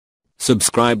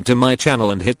Subscribe to my channel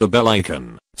and hit the bell icon,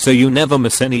 so you never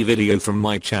miss any video from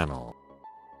my channel.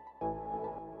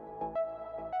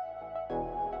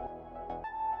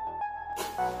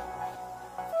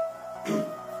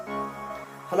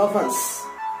 Hello friends,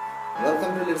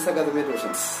 welcome to Leads Academy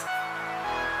Tuitions.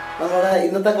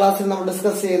 ഇന്നത്തെ ക്ലാസ്സിൽ നമ്മൾ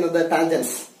discuss ചെയ്യുന്നത്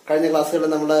tangents. കഴിഞ്ഞ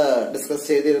ക്ലാസ്സുകളിൽ നമ്മൾ discuss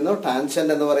ചെയ്തിരുന്നു.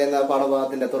 Tangent എന്ന് പറയുന്ന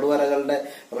പാഠഭാഗത്തിന്റെ തൊടുവരകളുടെ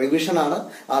റിവിഷനാണ്.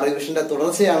 ആ റിവിഷന്റെ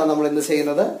തുടർച്ചയാണ് നമ്മൾ ഇന്ന്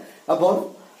ചെയ്യുന്നത്. അപ്പോൾ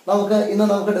നമുക്ക്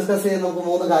ഡിസ്കസ് ചെയ്യാൻ നമുക്ക്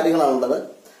 3 കാര്യങ്ങളാണുള്ളത്.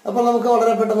 അപ്പോൾ നമുക്ക്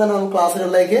വളരെ പെട്ടെന്ന് തന്നെ നമുക്ക്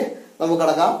ക്ലാസ്സുകളിലേക്ക് നമുക്ക്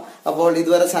കടക്കാം. അപ്പോൾ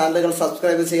ഇതുവരെ ചാനലുകൾ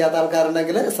സബ്സ്ക്രൈബ് ചെയ്യാത്ത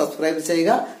ആൾക്കാരുണ്ടെങ്കിൽ സബ്സ്ക്രൈബ് ചെയ്യുക.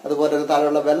 അതുപോലെ തന്നെ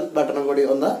താഴെയുള്ള ബെൽ ബട്ടണും കൂടി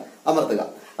ഒന്ന് അമർത്തുക.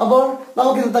 അപ്പോൾ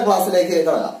നമുക്ക് ഇന്നത്തെ ക്ലാസ്സിലേക്ക്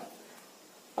കടക്കാം.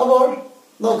 അപ്പോൾ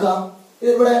നോക്കാം,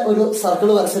 ഇവിടെ ഒരു സർക്കിൾ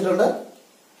വരച്ചിട്ടുണ്ട്.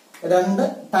 2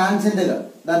 ടാൻജന്റുകൾ,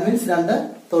 ദാറ്റ് മീൻസ് 2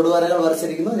 തൊടുവരകൾ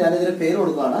വരച്ചിരിക്കുന്നു. ഞാനിതിന് പേര്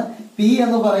കൊടുക്കുകയാണ്. പി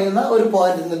എന്ന് പറയുന്ന ഒരു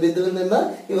പോയിന്റിൽ നിന്ന്, ബിന്ദുവിൽ നിന്ന്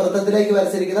ഈ വൃത്തത്തിലേക്ക്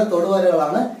വരച്ചിരിക്കുന്ന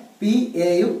തൊടുവരകളാണ് പി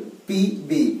എയും പി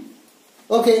ബി.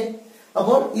 ഓക്കെ,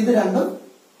 അപ്പോൾ ഇത് രണ്ടും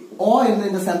ഒ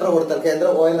എന്നതിന്റെ സെന്റർ കൊടുത്താൽ,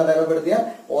 കേന്ദ്രം ഒ എന്ന് അടയാളപ്പെടുത്തിയ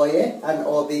O A and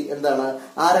O B എന്താണ്,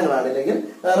 ആരങ്ങളാണ്, അല്ലെങ്കിൽ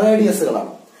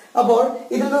റേഡിയസുകളാണ്. അപ്പോൾ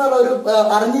ഇതിൽ നിന്നുള്ള ഒരു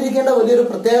അറിഞ്ഞിരിക്കേണ്ട വലിയൊരു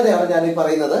പ്രത്യേകതയാണ് ഞാൻ ഈ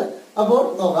പറയുന്നത്. അപ്പോൾ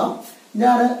നോക്കാം,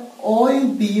 ഞാൻ ഒയും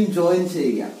പിയും ജോയിൻ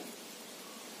ചെയ്യുകയാണ്.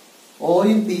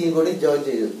 ഒയും പിയും കൂടി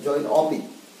ജോയിൻ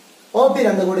ഒ പി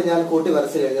രണ്ടും കൂടി ഞാൻ കൂട്ടി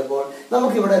വരച്ചു കഴിഞ്ഞപ്പോൾ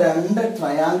നമുക്കിവിടെ 2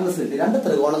 ട്രയാങ്കിൾസ് കിട്ടി. 2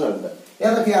 ത്രികോണങ്ങളുണ്ട്.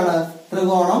 ഏതൊക്കെയാണ്?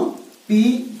 ത്രികോണം പി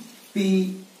പി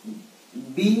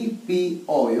ബി പി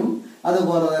ഒയും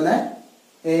അതുപോലെ തന്നെ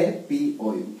A P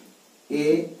ഒയും. A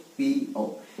P O,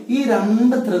 ഈ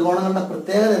 2 ത്രികോണങ്ങളുടെ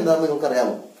പ്രത്യേകത എന്താണെന്ന്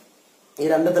നിങ്ങൾക്കറിയാമോ? ഈ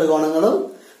 2 ത്രികോണങ്ങളും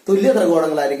തുല്യ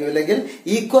ത്രികോണങ്ങളായിരിക്കും, അല്ലെങ്കിൽ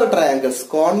ഈക്വൽ ട്രയാങ്കിൾസ്,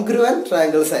 കോൺഗ്രുവന്റ്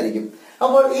ട്രയാങ്കിൾസ് ആയിരിക്കും.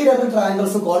 അപ്പോൾ ഈ 2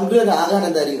 ട്രയാങ്കിൾസ് കോൺഗ്രുവന്റ് ആകാൻ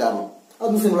എന്തായിരിക്കും കാരണം?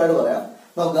 അതൊന്ന് സിമ്പിൾ ആയിട്ട് പറയാം.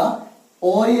 നോക്കുക,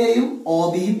 ഒ എയും ഒ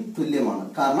ബിയും തുല്യമാണ്,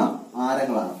 കാരണം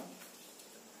ആരങ്ങളാണ്.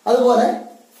 അതുപോലെ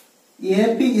A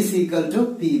P is equal to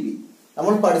P B.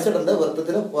 നമ്മൾ പഠിച്ചിട്ടുണ്ട്,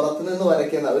 വൃത്തത്തിന് പുറത്തു നിന്ന്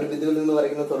വരയ്ക്കുന്ന, ഒരു ബിന്ദുവിൽ നിന്ന്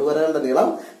വരയ്ക്കുന്ന തൊടുവരകളുടെ നീളം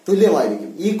തുല്യമായിരിക്കും,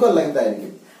 ഈക്വൽ ലെങ്ത്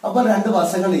ആയിരിക്കും. അപ്പോൾ 2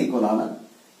 വശങ്ങൾ ഈക്വൽ ആണ്.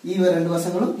 ഈ 2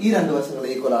 വശങ്ങളും ഈ 2 വശങ്ങളും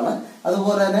ഈക്വൽ ആണ്.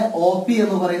 അതുപോലെ തന്നെ ഒ പി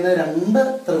എന്ന് പറയുന്ന 2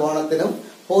 ത്രികോണത്തിനും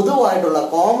പൊതുവായിട്ടുള്ള,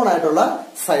 കോമൺ ആയിട്ടുള്ള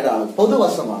സൈഡാണ്,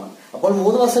 പൊതുവശമാണ്. അപ്പോൾ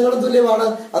 3 വശങ്ങളും തുല്യമാണ്.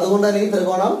 അതുകൊണ്ട് തന്നെ ഈ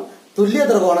ത്രികോണം തുല്യ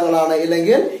ത്രികോണങ്ങളാണ്,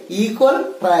 ഇല്ലെങ്കിൽ ഈക്വൽ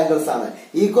ട്രയാങ്കിൾസ് ആണ്.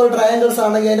 ഈക്വൽ ട്രയാങ്കിൾസ്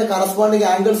ആണെങ്കിൽ അതിന്റെ കറസ്പോണ്ടിങ്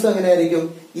ആംഗിൾസും എങ്ങനെയായിരിക്കും?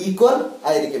 ഈക്വൽ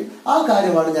ആയിരിക്കും. ആ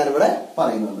കാര്യമാണ് ഞാനിവിടെ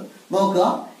പറയുന്നത്. നോക്കുക,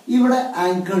 ഇവിടെ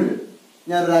ആംഗിൾ,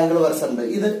 ഞാനൊരു ആംഗിൾ വരച്ചിട്ടുണ്ട്.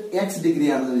 ഇത് X ഡിഗ്രി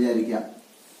ആണെന്ന് വിചാരിക്കുക.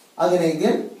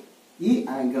 അങ്ങനെയെങ്കിൽ ഈ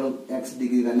ആംഗിളും X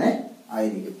ഡിഗ്രി തന്നെ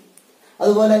ആയിരിക്കും.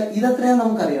 അതുപോലെ ഇതെത്രയാണ്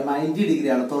നമുക്കറിയാം, 90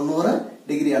 ഡിഗ്രിയാണ്, 90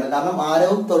 ഡിഗ്രിയാണ്. കാരണം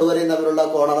ആരവും തൊടുവരയും തമ്മിലുള്ള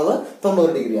കോണളവ്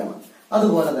 90 ഡിഗ്രിയാണ്.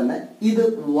 അതുപോലെ തന്നെ ഇത്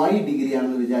Y ഡിഗ്രി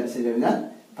ആണെന്ന് വിചാരിച്ചു കഴിഞ്ഞാൽ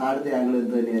താഴത്തെ ആംഗിൾ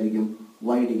എന്ത് തന്നെയായിരിക്കും?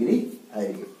 Y ഡിഗ്രി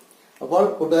ആയിരിക്കും. അപ്പോൾ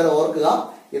കൂട്ടുകാരെ ഓർക്കുക,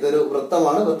 ഇതൊരു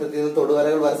വൃത്തമാണ്. വൃത്തത്തിൽ നിന്ന്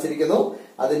തൊടുവരകൾ വരച്ചിരിക്കുന്നു.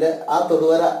 അതിന്റെ ആ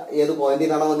തൊടുവര ഏത് പോയിന്റിൽ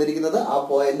നിന്നാണ് വന്നിരിക്കുന്നത്, ആ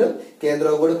പോയിന്റും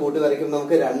കേന്ദ്രവും കൂടി കൂട്ടി വരയ്ക്കുമ്പോൾ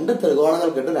നമുക്ക് 2 ത്രികോണങ്ങൾ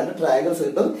കിട്ടും, 2 ട്രയാങ്കിൾസ്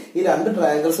കിട്ടും. ഈ 2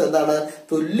 ട്രയാങ്കിൾസ് എന്താണ്?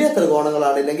 തുല്യ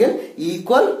ത്രികോണങ്ങളാണ്, ഇല്ലെങ്കിൽ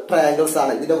ഈക്വൽ ട്രയാങ്കിൾസ്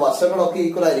ആണ്. ഇതിന്റെ വശങ്ങളൊക്കെ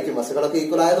ഈക്വൽ ആയിരിക്കും. വശങ്ങളൊക്കെ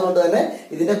ഈക്വൽ ആയതുകൊണ്ട് തന്നെ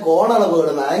ഇതിന്റെ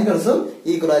കോണളവുകളും ആംഗിൾസും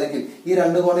ഈക്വൽ ആയിരിക്കും. ഈ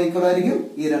 2 കോണും ഈക്വൽ ആയിരിക്കും,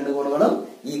 ഈ 2 കോണുകളും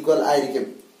ഈക്വൽ ആയിരിക്കും.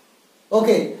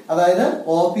 ഓക്കെ, അതായത്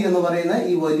ഒ പി എന്ന് പറയുന്ന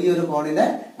ഈ വലിയൊരു കോണിന്റെ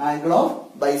ആംഗിൾ ഓഫ്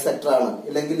ബൈസെക്ടർ ആണ്.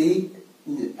 ഇല്ലെങ്കിൽ ഈ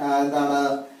എന്താണ്,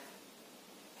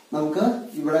 നമുക്ക്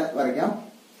ഇവിടെ വരയ്ക്കാം.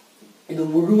 ഇത്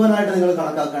മുഴുവനായിട്ട് നിങ്ങൾ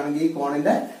കണക്കാക്കുകയാണെങ്കിൽ ഈ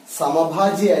കോണിന്റെ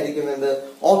സമഭാജിയായിരിക്കും എന്ത്?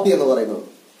 ഒ പി എന്ന് പറയുന്നത്.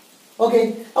 ഓക്കെ,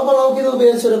 അപ്പോൾ നമുക്കിത്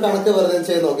ഉപയോഗിച്ച് ഒരു കണക്ക് വെറുതെ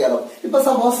ചെയ്ത് നോക്കിയാലോ. ഇപ്പൊ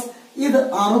സപ്പോസ് ഇത്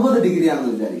 60 ഡിഗ്രി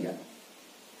ആണെന്ന് വിചാരിക്കാം.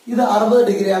 ഇത് 60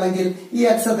 ഡിഗ്രി ആണെങ്കിൽ ഈ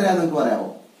എക്സ് എത്രയാണെന്ന് നിങ്ങൾക്ക് പറയാമോ?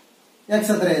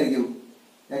 എക്സ് എത്രയായിരിക്കും?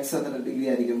 എക്സ് എത്ര ഡിഗ്രി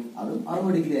ആയിരിക്കും? അതും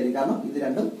 60 ഡിഗ്രി ആയിരിക്കും, കാരണം ഇത്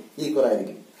രണ്ടും ഈക്വൽ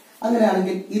ആയിരിക്കും.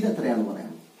 അങ്ങനെയാണെങ്കിൽ ഇത് എത്രയാണെന്ന് പറയാം?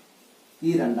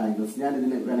 ഈ 2 ആംഗിൾസ്, ഞാൻ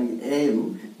ഇതിന് വേണമെങ്കിൽ എ എന്നും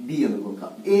ബി എന്നും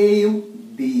കൊടുക്കാം. എയും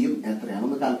ബിയും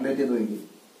എത്രയാണെന്ന് കാൽക്കുലേറ്റ് ചെയ്ത് നോക്കി.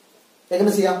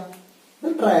 എങ്ങനെ ചെയ്യാം? ഇത്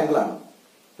ട്രയാങ്കിൾ ആണ്,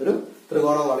 ഒരു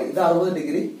ത്രികോണമാണ്. ഇത് 60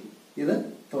 ഡിഗ്രി, ഇത്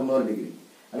 90 ഡിഗ്രി.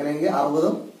 അങ്ങനെയെങ്കിൽ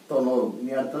 60ഉം 90ഉം,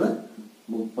 ഇനി അടുത്തത്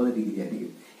 30 ഡിഗ്രി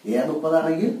ആയിരിക്കും. എ 30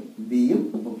 ആണെങ്കിൽ ബിയും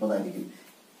 30 ആയിരിക്കും.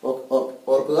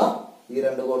 ഓർക്കുക, ഈ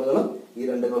 2 കോണുകളും ഈ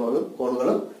 2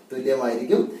 കോണുകളും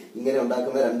തുല്യമായിരിക്കും. ഇങ്ങനെ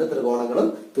ഉണ്ടാക്കുന്ന 2 ത്രികോണങ്ങളും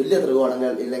തുല്യ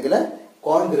ത്രികോണങ്ങൾ, ഇല്ലെങ്കിൽ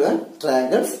കോൺഗ്രുവന്റ്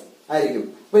ട്രയാങ്കിൾസ് ആയിരിക്കും.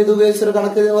 അപ്പൊ ഇത് ഉപയോഗിച്ചൊരു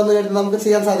കണക്ക് വന്നു കഴിഞ്ഞാൽ നമുക്ക്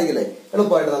ചെയ്യാൻ സാധിക്കില്ലേ?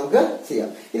 എളുപ്പമായിട്ട് നമുക്ക് ചെയ്യാം.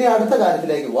 ഇനി അടുത്ത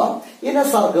കാര്യത്തിലേക്ക് പോവാം. In A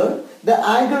circle the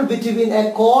angle between A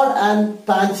cord and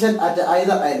tangent at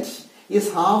either end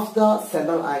is half the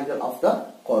central angle of the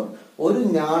cord. ഒരു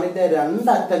ഞാണിന്റെ 2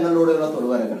 അറ്റങ്ങളിലൂടെയുള്ള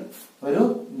തൊടുവരകൾ, ഒരു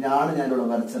ഞാണ് ഞാനിവിടെ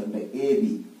വരച്ചിട്ടുണ്ട്,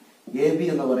 എ ബി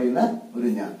എന്ന് പറയുന്ന ഒരു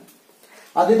ഞാൻ.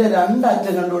 അതിന്റെ 2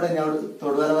 അറ്റങ്ങളിലൂടെ ഞാൻ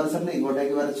തൊടുവര വരച്ചിട്ടുണ്ട്.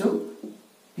 ഇങ്ങോട്ടേക്ക് വരച്ചു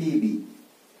പി ബി.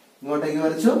 ഇങ്ങോട്ടേക്ക്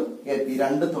വരച്ചു, എത്തി.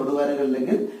 രണ്ട്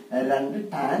തൊടുവരകളില്ലെങ്കിൽ രണ്ട്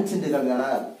ടാൻജന്റുകൾ ഞാൻ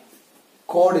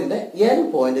കോഡിന്റെ എൻ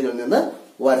പോയിന്റുകളിൽ നിന്ന്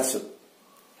വരച്ചു.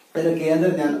 അതിന്റെ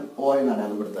കേന്ദ്രം ഞാൻ O എന്ന്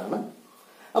അടയാളപ്പെടുത്താണ്.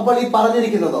 അപ്പോൾ ഈ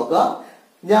പറഞ്ഞിരിക്കുന്നത് നോക്കുക,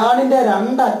 ഞാണിന്റെ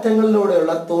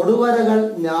രണ്ടറ്റങ്ങളിലൂടെയുള്ള തൊടുവരകൾ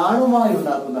ഞാണുമായി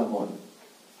ഉണ്ടാക്കുന്ന കോൺ.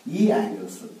 ഈ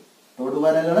angles,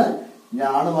 തൊടുവരകള്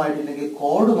ഞാണുമായിട്ടില്ലെങ്കിൽ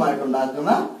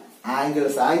കോഡുമായിട്ടുണ്ടാക്കുന്ന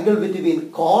angles, angle between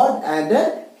code and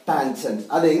tangent.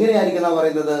 അത് എങ്ങനെയായിരിക്കും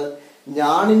പറയുന്നത്?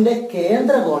 ഞാണിന്റെ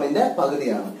കേന്ദ്ര കോണിന്റെ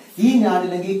പകുതിയാണ്. ഈ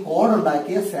ഞാണില്ലെങ്കിൽ കോഡ്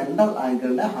ഉണ്ടാക്കിയ സെൻട്രൽ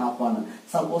ആംഗിളിന്റെ ഹാഫാണ്.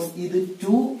 സപ്പോസ് ഇത്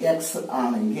 2x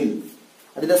ആണെങ്കിൽ,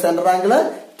 അതിന്റെ സെൻട്രൽ ആംഗിള്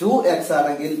 2x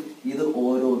ആണെങ്കിൽ ഇത്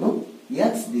ഓരോന്നും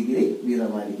x ഡിഗ്രി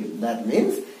വീതമായിരിക്കും. ദാറ്റ്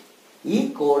മീൻസ് ഈ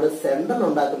കോഡ് സെൻട്രൽ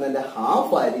ഉണ്ടാക്കുന്നതിന്റെ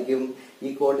ഹാഫ് ആയിരിക്കും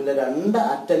ഈ കോഡിന്റെ രണ്ട്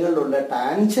അറ്റങ്ങളിലുള്ള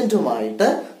ടാൻജന്റുമായിട്ട്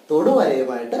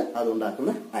തൊടുവരയുമായിട്ട് അത്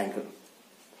ഉണ്ടാക്കുന്ന ആംഗിൾ.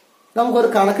 നമുക്കൊരു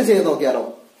കണക്ക് ചെയ്ത് നോക്കിയാലോ?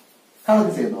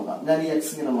 കണക്ക് ചെയ്ത് നോക്കാം. ഞാൻ ഈ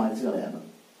എക്സ് ഇങ്ങനെ മായ്ച്ചു കളയാണ്.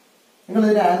 നിങ്ങൾ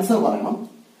ഇതിന്റെ ആൻസർ പറയണം.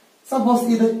 സപ്പോസ്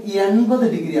ഇത് 80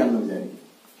 ഡിഗ്രി ആണെന്ന് വിചാരിക്കും,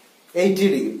 80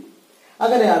 ഡിഗ്രി.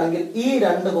 അങ്ങനെയാണെങ്കിൽ ഈ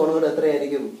രണ്ട് കോണുകൾ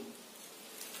എത്രയായിരിക്കും?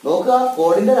 നോക്കുക,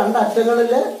 കോഡിന്റെ രണ്ട്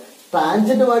അറ്റങ്ങളില്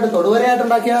ടാൻജന്റുമായിട്ട്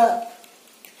തൊടുവരയായിട്ടുണ്ടാക്കിയ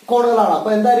കോണുകളാണ്. അപ്പൊ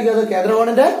എന്തായിരിക്കും അത്?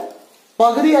 കേന്ദ്രകോണിന്റെ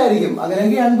പകുതിയായിരിക്കും.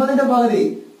 അങ്ങനെയെങ്കിൽ 80ന്റെ പകുതി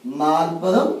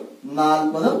 40ഉം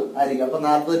 40ഉം ആയിരിക്കും. അപ്പൊ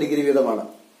 40 ഡിഗ്രി വീതമാണ്.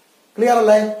 ക്ലിയർ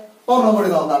അല്ലേ? ഓർമ്മ കൂടി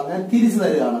നോക്കാം. ഞാൻ തിരിച്ചു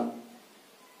തരികയാണ്.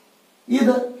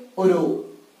 ഇത് ഒരു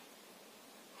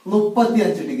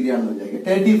 35 ഡിഗ്രിയാണെന്ന് വിചാരിക്കും,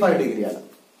 35 ഡിഗ്രിയാണ്.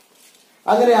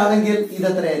 അങ്ങനെയാണെങ്കിൽ ഇത്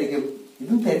എത്രയായിരിക്കും?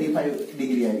 ഇതും 35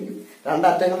 ഡിഗ്രി ആയിരിക്കും.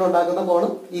 രണ്ടറ്റങ്ങൾ ഉണ്ടാക്കുന്ന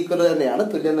കോണും ഈക്വൽ തന്നെയാണ്,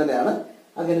 തുല്യം തന്നെയാണ്.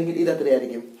 അങ്ങനെയെങ്കിൽ ഇത്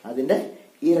എത്രയായിരിക്കും? അതിന്റെ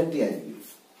ഇരട്ടിയായിരിക്കും,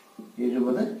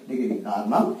 70 ഡിഗ്രി.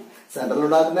 കാരണം സെന്ററിൽ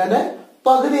ഉണ്ടാക്കുന്നതിന്റെ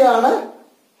പകുതിയാണ്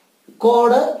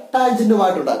കോഡ്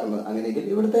ടാൻജന്റുമായിട്ട് ഉണ്ടാക്കുന്നത്. അങ്ങനെയെങ്കിൽ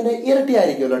ഇവിടുത്തെ ഇരട്ടി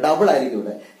ആയിരിക്കുമല്ലോ, ഡബിൾ ആയിരിക്കും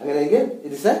ഇവിടെ. അങ്ങനെയെങ്കിൽ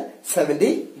ഇറ്റ് ഇസ് 70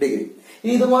 ഡിഗ്രി.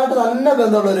 ഇതുമായിട്ട് തന്നെ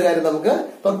ബന്ധമുള്ള ഒരു കാര്യം നമുക്ക്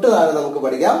തൊട്ട് താഴെ നമുക്ക്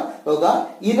പഠിക്കാം. നോക്കുക,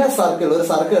 ഇൻ എ സർക്കിൾ, ഒരു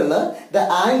സർക്കിളില് the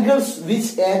angles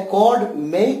which A code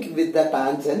make with the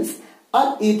tangents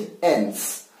at it ends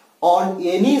on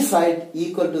any side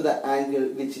equal to the angle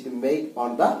which it make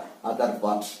on the other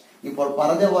part. ഇപ്പോൾ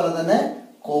പറഞ്ഞ പോലെ തന്നെ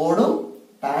കോഡും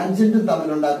ടാൻജന്റും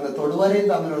തമ്മിലുണ്ടാക്കുന്ന, തൊടുവരയും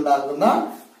തമ്മിലുണ്ടാക്കുന്ന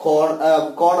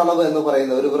കോണളവ് എന്ന്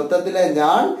പറയുന്നത് ഒരു വൃത്തത്തിലെ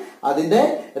ഞാൻ അതിന്റെ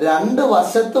രണ്ട്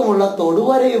വശത്തുമുള്ള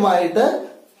തൊടുവരയുമായിട്ട്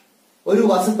ഒരു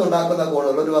വശത്തുണ്ടാക്കുന്ന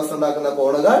കോണുകൾ, ഒരു വശത്തുണ്ടാക്കുന്ന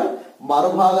കോണുകൾ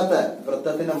മറുഭാഗത്ത്,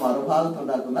 വൃത്തത്തിന്റെ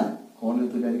മറുഭാഗത്തുണ്ടാക്കുന്ന കോണിൽ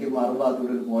തുല്യമായിരിക്കും. മറുഭാഗത്ത്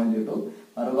ഇവിടെ ഒരു പോയിന്റ് കിട്ടും,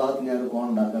 മറുഭാഗത്ത് ഞാൻ ഒരു കോൺ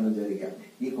ഉണ്ടാക്കാന്ന് വിചാരിക്കാം.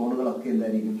 ഈ കോണുകളൊക്കെ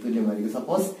എന്തായിരിക്കും? തുല്യമായിരിക്കും.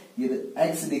 സപ്പോസ് ഇത്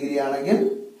x ഡിഗ്രി ആണെങ്കിൽ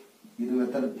ഇതും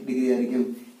എത്ര ഡിഗ്രി ആയിരിക്കും?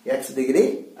 x ഡിഗ്രി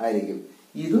ആയിരിക്കും.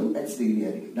 ഇതും x ഡിഗ്രി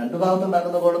ആയിരിക്കും. രണ്ടു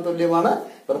ഭാഗത്തുണ്ടാക്കുന്ന കോണും തുല്യമാണ്.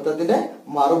 വൃത്തത്തിന്റെ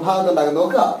മറുഭാഗത്ത് ഉണ്ടാക്കുന്നത്,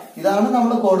 നോക്കുക, ഇതാണ്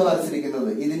നമ്മൾ കോഡ്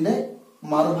വരച്ചിരിക്കുന്നത്. ഇതിന്റെ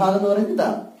മറുഭാഗം എന്ന് പറയുന്നത്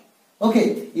ഇതാണ്. ഓക്കെ,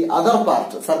 ഈ അതർ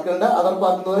പാർട്ട്, സർക്കിളിന്റെ അതർ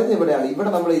പാർട്ട് എന്ന് പറയുന്നത് ഇവിടെയാണ്. ഇവിടെ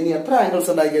നമ്മൾ ഇനി എത്ര ആംഗിൾസ്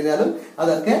ഉണ്ടാക്കി കഴിഞ്ഞാലും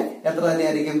അതൊക്കെ എത്ര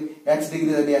തന്നെയായിരിക്കും? x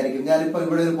ഡിഗ്രി തന്നെയായിരിക്കും. ഞാനിപ്പോ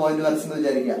ഇവിടെ ഒരു പോയിന്റ് വരച്ചെന്ന്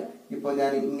വിചാരിക്കാം. ഇപ്പൊ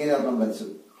ഞാൻ ഇങ്ങനെ ഒരെണ്ണം വരച്ചു,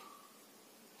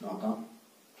 നോക്കാം.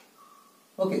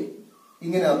 ഓക്കെ,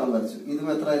 ഇങ്ങനെ ഒരെണ്ണം വരച്ചു. ഇതും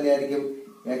എത്ര തന്നെയായിരിക്കും?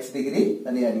 x ഡിഗ്രി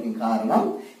തന്നെയായിരിക്കും. കാരണം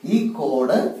ഈ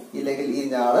കോഡ് ഇല്ലെങ്കിൽ ഈ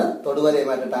ഞാള്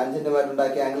തൊടുവരയുമായിട്ട് ടാൻജന്റുമായിട്ട്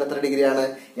ഉണ്ടാക്കിയ ആംഗിൾ എത്ര ഡിഗ്രിയാണ്?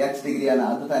 x ഡിഗ്രിയാണ്.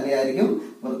 അത് തന്നെയായിരിക്കും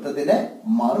വൃത്തത്തിന്റെ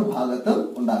മറുഭാഗത്ത്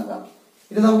ഉണ്ടാക്കാം.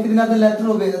 ഇത് നമുക്ക് ഇതിനകത്ത് ലെറ്റർ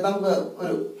ഉപയോഗിച്ച് നമുക്ക്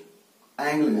ഒരു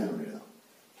ആംഗിൾ ഞാൻ ഇവിടെ എഴുതാം.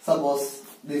 സപ്പോസ്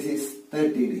ദിസ് ഈസ്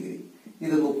 30 ഡിഗ്രി,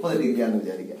 ഇത് 30 ഡിഗ്രി ആണെന്ന്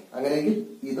വിചാരിക്കാം. അങ്ങനെയെങ്കിൽ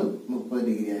ഇതും 30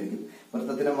 ഡിഗ്രി ആയിരിക്കും.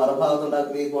 വൃത്തത്തിന്റെ മറുഭാഗത്ത്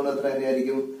ഉണ്ടാക്കുന്ന ഈ കോൺ എത്ര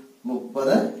തന്നെയായിരിക്കും?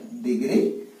 30 ഡിഗ്രി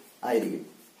ആയിരിക്കും.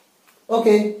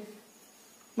 ഓക്കെ,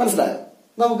 മനസ്സിലായോ?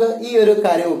 നമുക്ക് ഈ ഒരു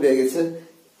കാര്യം ഉപയോഗിച്ച്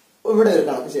ഇവിടെ ഒരു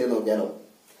കണക്ക് ചെയ്ത് നോക്കിയാലോ?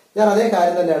 ഞാൻ അതേ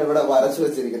കാര്യം തന്നെയാണ് ഇവിടെ വരച്ചു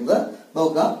വെച്ചിരിക്കുന്നത്.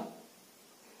 നോക്കാം,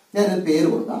 ഞാനൊരു പേര്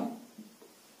കൊടുക്കാം,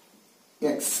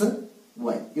 എക്സ്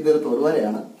വൈ. ഇതൊരു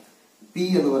തൊടുവരയാണ്. പി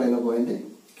എന്ന് പറയുന്ന പോയിന്റ്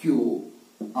ക്യൂ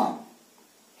ആർ.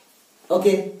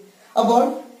 ഓക്കെ, അപ്പോൾ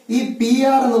ഈ പി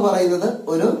ആർ എന്ന് പറയുന്നത്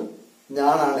ഒരു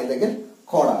ഞാനാണ്, ഇല്ലെങ്കിൽ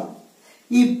കോഡാണ്.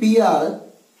 ഈ പി ആർ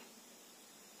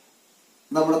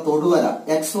നമ്മുടെ തൊടുവര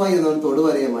എക്സ് വൈ എന്ന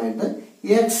തൊടുവരയുമായിട്ട്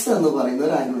എക്സ് എന്ന് പറയുന്ന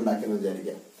ഒരു ആംഗിൾ ഉണ്ടാക്കിയെന്ന്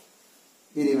വിചാരിക്കാം.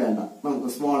 ഇനി വേണ്ട, നമുക്ക്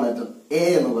സ്മോൾ ലെറ്റർ എ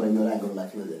എന്ന് പറയുന്ന ഒരു ആംഗിൾ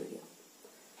ഉണ്ടാക്കിയെന്ന് വിചാരിക്കാം.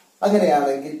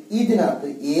 അങ്ങനെയാണെങ്കിൽ ഇതിനകത്ത്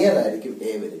ഏതായിരിക്കും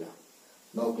എ വരിക?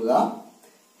 നോക്കുക,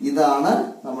 ഇതാണ്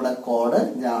നമ്മുടെ കോഡ്.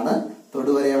 ഞാന്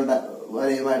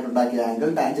തൊടുവരയുമായിട്ടുണ്ടാക്കിയ ആംഗിൾ,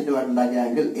 ടാൻജന്റുമായിട്ടുണ്ടാക്കിയ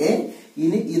ആംഗിൾ എ.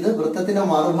 ഇനി ഇത് വൃത്തത്തിന്റെ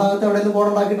മറുഭാഗത്ത് എവിടെയെങ്കിലും കോഡ്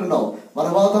ഉണ്ടാക്കിയിട്ടുണ്ടോ?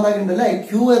 മറുഭാഗത്ത് ഉണ്ടാക്കിയിട്ടുണ്ടല്ലേ,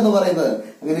 ക്യൂ എന്ന് പറയുന്നത്.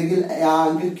 അങ്ങനെയെങ്കിൽ ആ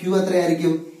ആംഗിൾ ക്യൂ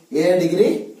എത്രയായിരിക്കും? 7 ഡിഗ്രി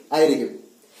ആയിരിക്കും.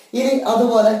 ഇനി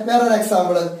അതുപോലെ വേറൊരു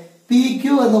എക്സാമ്പിള്, പി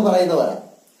ക്യൂ എന്ന് പറയുന്ന പോലെ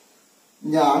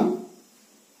ഞാൻ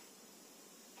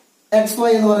എക്സ്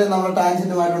വൈ എന്ന് പറയുന്ന നമ്മൾ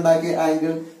ടാൻജന്റുമായിട്ടുണ്ടാക്കിയ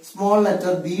angle small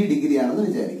letter B degree ആണെന്ന്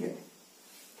വിചാരിക്കുക.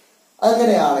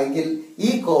 അങ്ങനെയാണെങ്കിൽ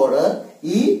ഈ കോഡ്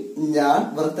ഈ ഞാൻ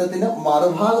വൃത്തത്തിന്റെ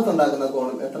മറുഭാഗത്തുണ്ടാക്കുന്ന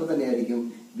കോണും എത്ര തന്നെയായിരിക്കും?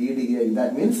 ബി ഡിഗ്രി ആയിരിക്കും.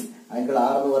 ദാറ്റ് മീൻസ് ആംഗിൾ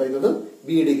ആർ എന്ന് പറയുന്നത്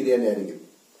ബി ഡിഗ്രി തന്നെയായിരിക്കും.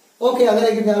 ഓക്കെ,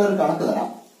 അങ്ങനെയെങ്കിൽ ഞാനൊരു കണക്ക് തരാം.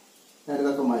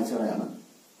 ഞാനിതൊക്കെ മായ്ച്ചു കളയാണ്.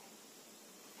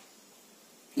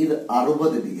 ഇത്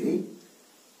 60 ഡിഗ്രി,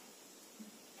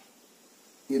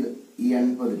 ഇത്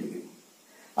 80 ഡിഗ്രി.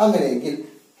 അങ്ങനെയെങ്കിൽ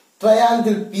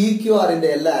ട്രയാങ്കിൾ പി ക്യു ആറിന്റെ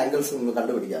എല്ലാ ആംഗിൾസും നമ്മൾ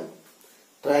കണ്ടുപിടിക്കാം.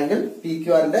 ട്രയാങ്കിൾ പി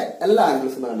ക്യു ആറിന്റെ എല്ലാ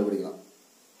ആംഗിൾസും കണ്ടുപിടിക്കണം.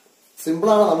 സിമ്പിൾ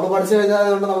ആണ്, നമ്മൾ പഠിച്ചു കഴിഞ്ഞാൽ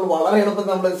നമ്മൾ വളരെ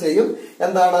എളുപ്പത്തിൽ നമ്മൾ ചെയ്യും.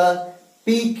 എന്താണ്?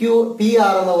 പി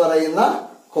ആർ എന്ന് പറയുന്ന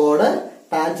കോഡ്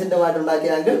ടാൻജന്റുമായിട്ട്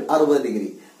ഉണ്ടാക്കിയ ആംഗിൾ 60 ഡിഗ്രി.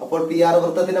 അപ്പോൾ പി ആർ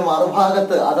വൃത്തത്തിന്റെ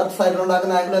മറുഭാഗത്ത് അതർ സൈഡിൽ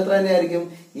ഉണ്ടാക്കുന്ന ആംഗിൾ എത്ര തന്നെയായിരിക്കും?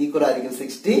 ഈക്വൽ ആയിരിക്കും,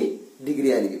 60 ഡിഗ്രി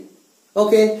ആയിരിക്കും.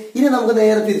 ഓക്കെ, ഇനി നമുക്ക്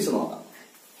നേരെ തിരിച്ചു നോക്കാം.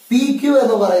 പി ക്യു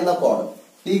എന്ന് പറയുന്ന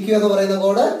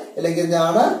കോഡ് അല്ലെങ്കിൽ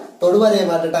ഞാൻ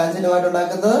തൊടുവരയുമായിട്ട് ടാൻജന്റുമായിട്ട്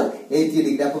ഉണ്ടാക്കുന്നത് 80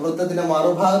 ഡിഗ്രി. അപ്പൊ വൃത്തത്തിന്റെ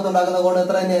മറുഭാഗത്ത് ഉണ്ടാക്കുന്ന കോഡ്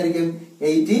എത്ര തന്നെയായിരിക്കും?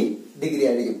 80 ഡിഗ്രി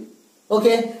ആയിരിക്കും.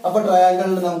 ഓക്കെ, അപ്പൊ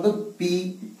ട്രയാങ്കിളിൽ നമുക്ക് പി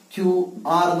ക്യു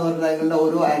ആർ എന്ന് പറഞ്ഞ ട്രയാങ്കിളിന്റെ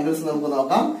ഓരോ ആംഗിൾസ് നമുക്ക്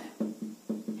നോക്കാം.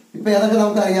 ഇപ്പൊ ഏതൊക്കെ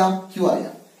നമുക്കറിയാം? ക്യു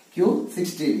അറിയാം, ക്യു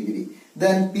 60 ഡിഗ്രി.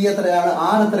 ദെൻ പി എത്രയാണ്?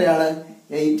 ആർ എത്രയാണ്?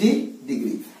 80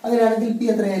 ഡിഗ്രി. അങ്ങനെയാണെങ്കിൽ പി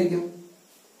എത്രയായിരിക്കും?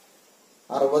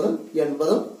 60,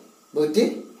 80,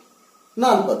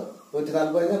 140.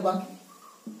 140 ബാക്കി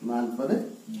 40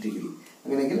 ഡിഗ്രി.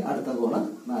 അങ്ങനെയെങ്കിൽ അടുത്ത കോണ്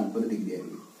 40 ഡിഗ്രി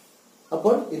ആയിരിക്കും.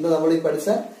 അപ്പോൾ ഇന്ന് നമ്മൾ ഈ പഠിച്ച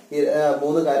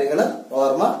 3 കാര്യങ്ങൾ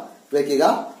ഓർമ്മ വെക്കുക.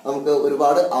 നമുക്ക്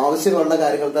ഒരുപാട് ആവശ്യമുള്ള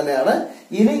കാര്യങ്ങൾ തന്നെയാണ്.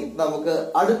 ഇനി നമുക്ക്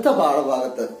അടുത്ത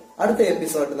പാഠഭാഗത്ത്, അടുത്ത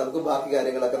എപ്പിസോഡിൽ നമുക്ക് ബാക്കി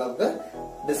കാര്യങ്ങളൊക്കെ നമുക്ക്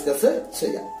ഡിസ്കസ്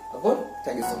ചെയ്യാം. അപ്പോൾ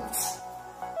താങ്ക് യു സോ മച്ച്.